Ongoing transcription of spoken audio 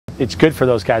it's good for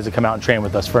those guys to come out and train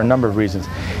with us for a number of reasons.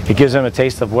 It gives them a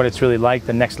taste of what it's really like,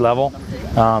 the next level,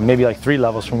 maybe like 3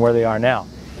 levels from where they are now.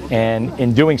 And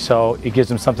in doing so, it gives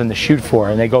them something to shoot for.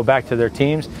 And they go back to their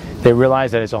teams, they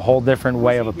realize that it's a whole different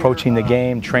way of approaching the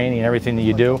game, training, and everything that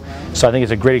you do. So I think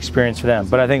it's a great experience for them.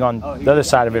 But I think on the other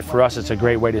side of it, for us, it's a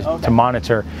great way to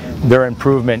monitor their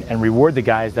improvement and reward the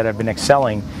guys that have been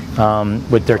excelling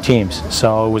with their teams.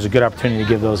 So it was a good opportunity to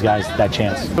give those guys that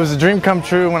chance. It was a dream come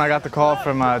true when I got the call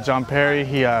from John Perry.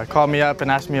 He called me up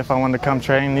and asked me if I wanted to come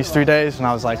train these 3 days, and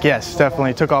I was like, yes,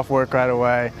 definitely. Took off work right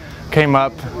away. Came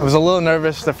up. I was a little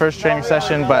nervous the first training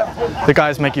session, but the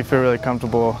guys make you feel really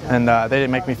comfortable, and they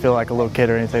didn't make me feel like a little kid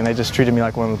or anything. They just treated me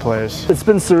like one of the players. It's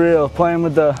been surreal playing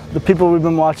with the people we've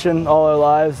been watching all our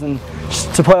lives, and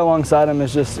just to play alongside them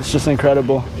is just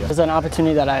incredible. It was an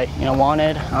opportunity that I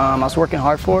wanted. I was working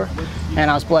hard for,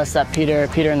 and I was blessed that Peter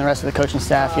and the rest of the coaching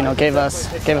staff gave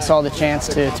us all the chance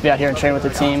to be out here and train with the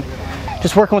team.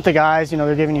 Just working with the guys,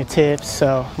 they're giving you tips,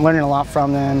 so I'm learning a lot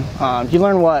from them. You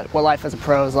learn what life as a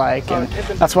pro is like, and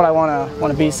that's what I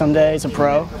want to be someday as a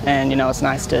pro. And it's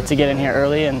nice to get in here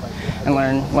early and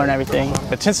learn everything.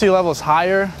 The intensity level is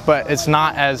higher, but it's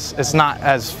not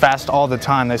as fast all the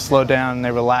time. They slow down and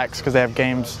they relax because they have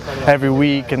games every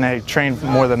week and they train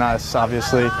more than us,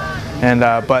 obviously. And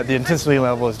but the intensity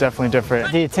level is definitely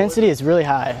different. The intensity is really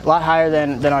high, a lot higher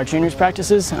than our juniors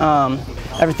practices.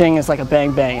 Everything is like a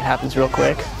bang bang. It happens real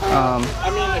quick.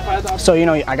 So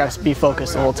I got to be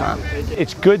focused the whole time.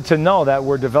 It's good to know that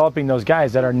we're developing those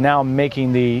guys that are now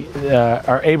making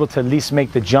are able to at least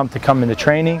make the jump to come into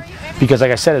training, because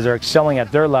like I said, as they're excelling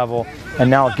at their level, and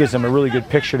now it gives them a really good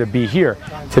picture to be here,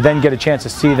 to then get a chance to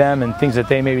see them and things that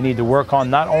they maybe need to work on,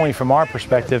 not only from our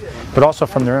perspective, but also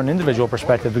from their own individual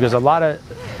perspective, because a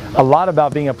lot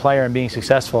about being a player and being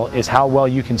successful is how well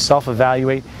you can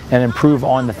self-evaluate and improve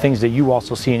on the things that you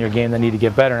also see in your game that need to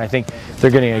get better. And I think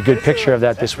they're getting a good picture of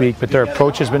that this week, but their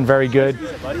approach has been very good,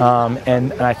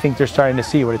 and I think they're starting to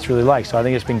see what it's really like. So I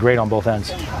think it's been great on both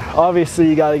ends. Obviously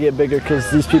you got to get bigger, because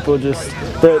these people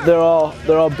they're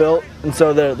all built, and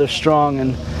so they're strong,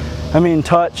 and I mean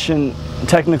touch and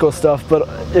technical stuff, but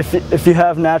if you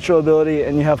have natural ability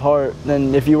and you have heart,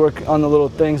 then if you work on the little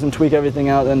things and tweak everything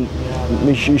out, then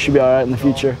you should be all right in the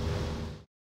future.